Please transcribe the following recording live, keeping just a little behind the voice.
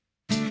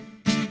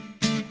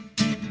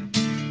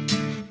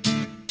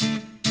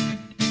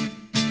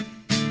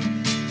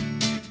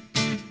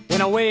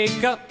When I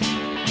wake up,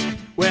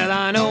 well,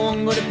 I know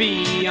I'm gonna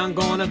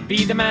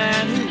be the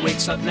man who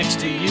wakes up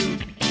next to you.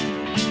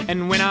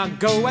 And when I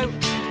go out,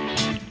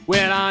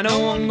 well, I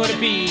know I'm gonna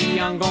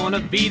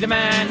be the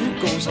man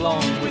who goes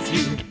along with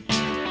you.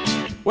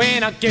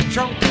 When I get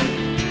drunk,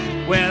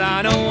 well,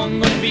 I know I'm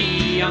gonna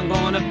be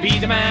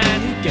the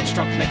man who gets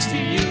drunk next to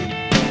you.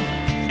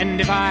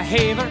 And if I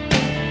haver,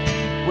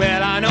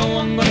 well, I know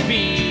I'm gonna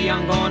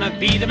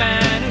be the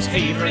man who's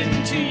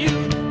havering to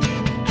you.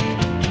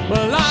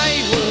 Well,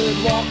 I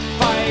would walk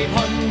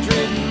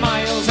 500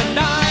 miles and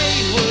I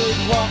would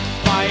walk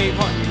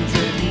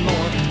 500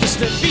 more just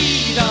to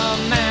be the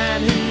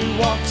man who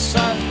walks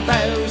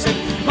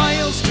 1,000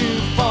 miles to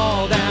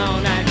fall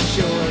down at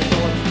your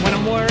door. When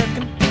I'm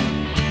working,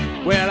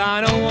 well, I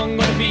know I'm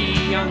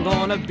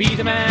gonna be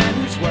the man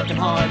who's working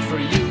hard for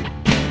you.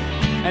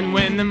 And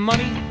when the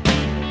money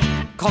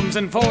comes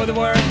in for the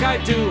work I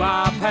do,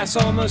 I'll pass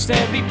almost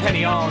every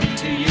penny on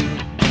to you.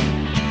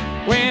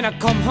 When I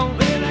come home,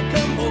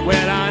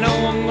 well, I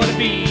know I'm gonna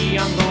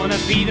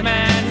be the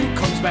man who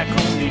comes back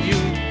home to you.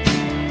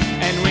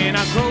 And when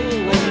I grow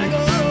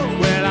old,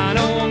 well, I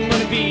know I'm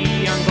gonna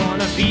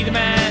be the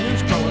man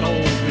who's growing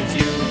old with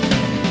you.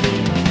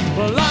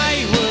 Well,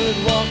 I would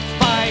walk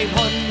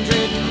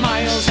 500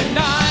 miles and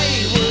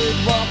I would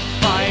walk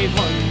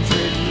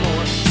 500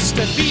 more just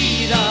to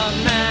be the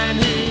man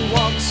who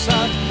walks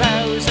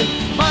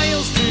 1,000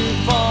 miles to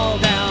fall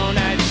down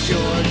at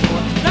your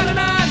door. Na na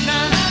na na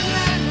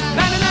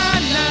na na na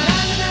na.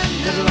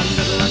 Little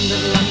under the under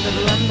the under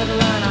the under the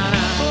na na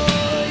na.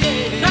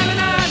 Na na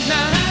na na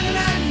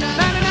na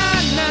na na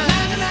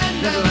na.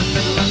 Little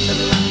under the under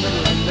the under the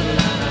under the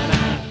na na na.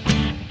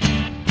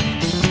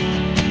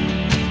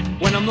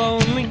 When I'm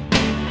lonely,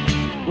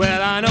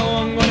 well, I know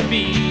I'm gonna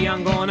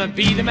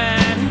be the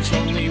man who's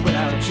lonely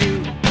without you.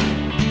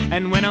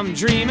 And when I'm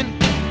dreaming,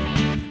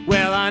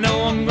 well, I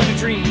know I'm gonna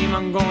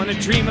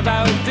dream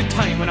about the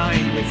time when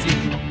I'm with you.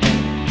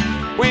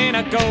 When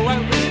I go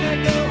out,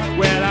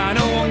 well, I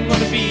know I'm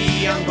gonna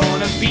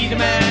be the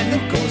man who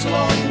goes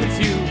along with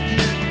you.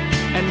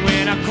 And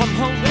when I come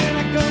home,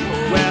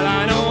 well,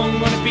 I know I'm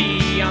gonna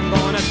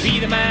be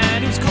the man